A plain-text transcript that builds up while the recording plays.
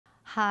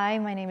Hi,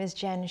 my name is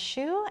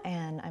Shyu,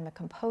 and I'm a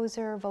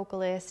composer,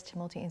 vocalist,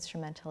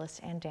 multi-instrumentalist,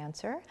 and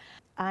dancer.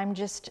 I'm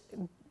just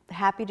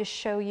happy to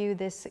show you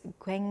this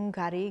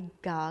kkwaenggwari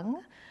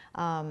Gong,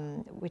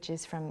 which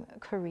is from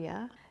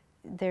Korea.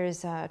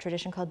 There's a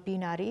tradition called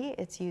binari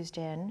it's used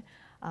in,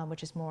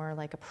 which is more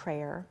like a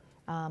prayer.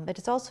 But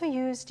it's also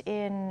used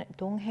in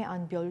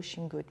동해안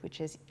멸신굿,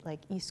 which is like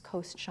East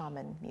Coast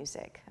shaman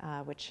music,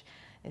 which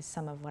is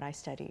some of what I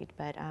studied.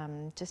 But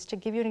just to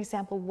give you an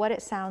example what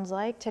it sounds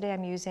like, today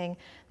I'm using,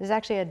 there's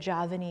actually a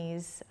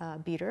Javanese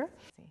beater.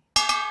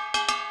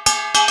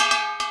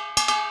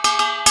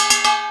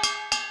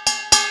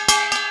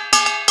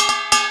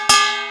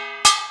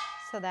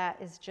 So that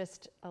is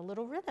just a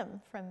little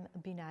rhythm from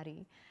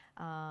binari.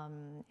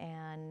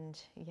 And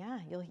yeah,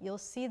 you'll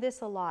see this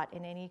a lot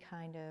in any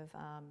kind of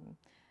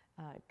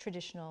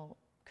traditional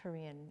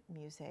Korean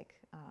music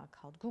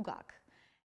called gugak.